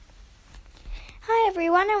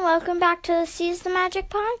everyone, and welcome back to the Seize the Magic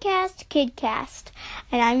podcast, KidCast.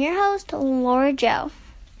 And I'm your host, Laura Jo.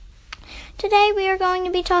 Today we are going to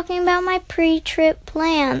be talking about my pre-trip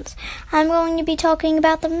plans. I'm going to be talking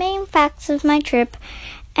about the main facts of my trip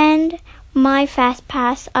and my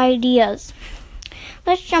FastPass ideas.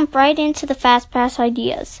 Let's jump right into the FastPass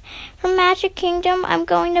ideas. From Magic Kingdom, I'm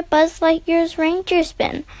going to Buzz Lightyear's Ranger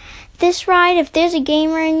Spin. This ride, if there's a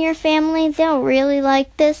gamer in your family, they'll really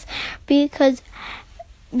like this because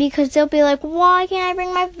they'll be like, why can't I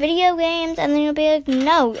bring my video games? And then you'll be like,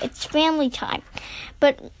 no, it's family time.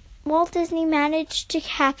 But Walt Disney managed to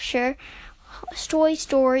capture Toy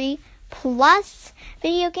Story plus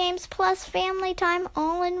video games plus family time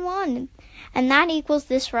all in one. And that equals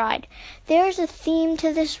this ride. There's a theme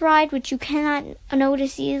to this ride which you cannot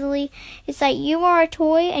notice easily. It's that you are a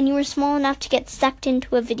toy and you are small enough to get sucked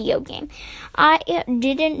into a video game. I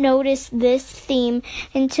didn't notice this theme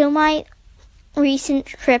until my recent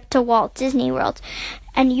trip to Walt Disney World.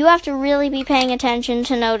 And you have to really be paying attention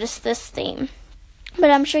to notice this theme.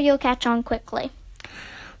 But I'm sure you'll catch on quickly.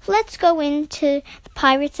 Let's go into the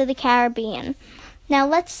Pirates of the Caribbean.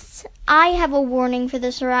 Now I have a warning for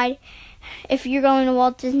this ride. If you're going to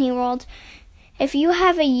Walt Disney World, if you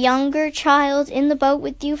have a younger child in the boat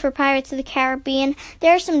with you for Pirates of the Caribbean,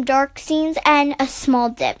 there are some dark scenes and a small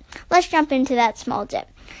dip. Let's jump into that small dip.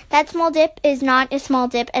 That small dip is not a small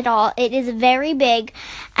dip at all. It is very big,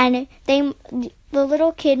 and the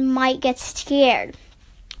little kid might get scared.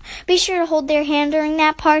 Be sure to hold their hand during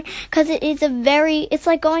that part, because it's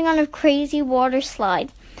like going on a crazy water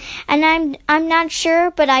slide. And I'm not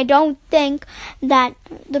sure, but I don't think that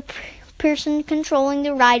the person controlling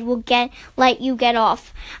the ride will let you get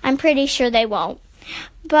off. I'm pretty sure they won't.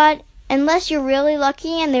 But unless you're really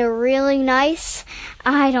lucky and they're really nice,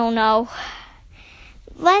 I don't know.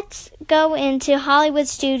 Let's go into Hollywood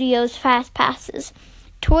Studios Fast Passes.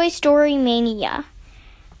 Toy Story Mania.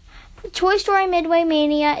 Toy Story Midway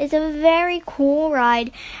Mania is a very cool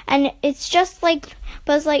ride, and it's just like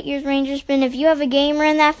Buzz Lightyear's Ranger Spin. If you have a gamer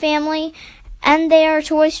in that family and they are a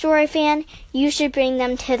Toy Story fan, you should bring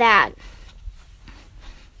them to that.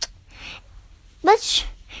 Let's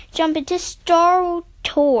jump into Star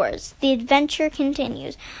Tours. The adventure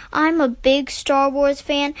continues. I'm a big Star Wars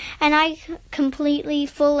fan, and I completely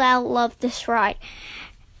full out love this ride.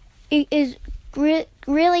 It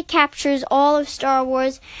really captures all of Star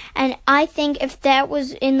Wars, and I think if that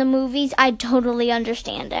was in the movies, I'd totally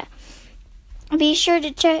understand it. Be sure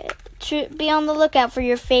to be on the lookout for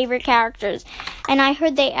your favorite characters. And I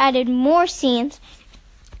heard they added more scenes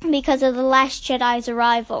because of The Last Jedi's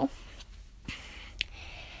arrival.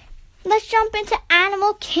 Let's jump into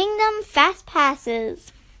Animal Kingdom Fast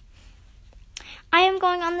Passes. I am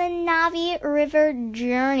going on the Navi River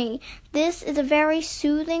Journey. This is a very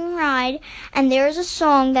soothing ride, and there is a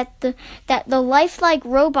song that the lifelike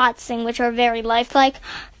robots sing, which are very lifelike,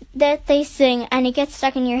 that they sing, and it gets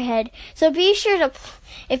stuck in your head. So be sure to,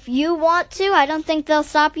 if you want to, I don't think they'll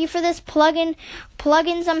stop you for this, plug in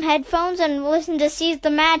some headphones and listen to Seize the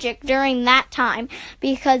Magic during that time,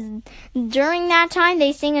 because during that time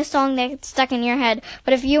they sing a song that gets stuck in your head.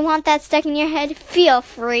 But if you want that stuck in your head, feel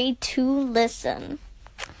free to listen.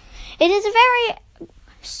 It is a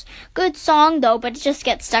very good song though, but it just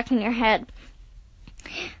gets stuck in your head.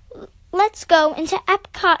 Let's go into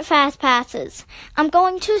Epcot Fast Passes. I'm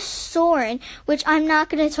going to Soarin', which I'm not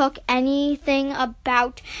going to talk anything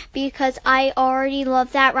about because I already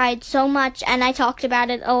love that ride so much, and I talked about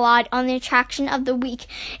it a lot on the Attraction of the Week.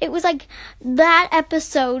 It was like that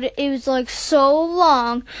episode, it was like so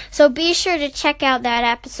long, so be sure to check out that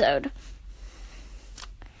episode.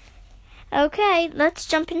 Okay, let's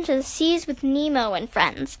jump into the Seas with Nemo and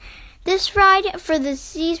Friends. This ride for the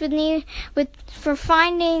Seas for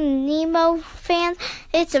Finding Nemo fans,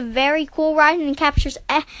 it's a very cool ride and it captures.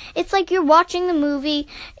 It's like you're watching the movie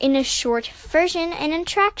in a short version, an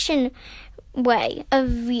attraction way of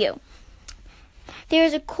view.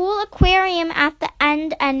 There's a cool aquarium at the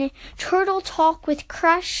end and Turtle Talk with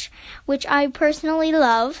Crush, which I personally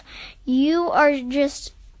love.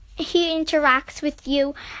 He interacts with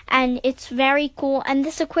you, and it's very cool. And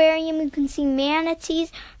this aquarium, you can see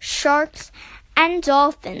manatees, sharks, and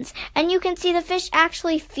dolphins. And you can see the fish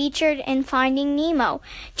actually featured in Finding Nemo.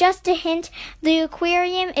 Just a hint, the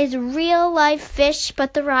aquarium is real-life fish,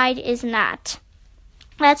 but the ride is not.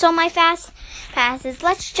 That's all my Fast Passes.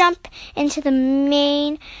 Let's jump into the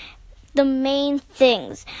main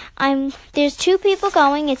things. There's 2 people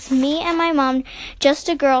going. It's me and my mom, just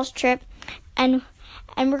a girls' trip, and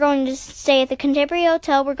we're going to stay at the Contemporary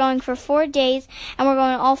Hotel. We're going for 4 days, and we're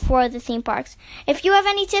going to all 4 of the theme parks. If you have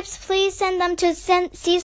any tips, please send them to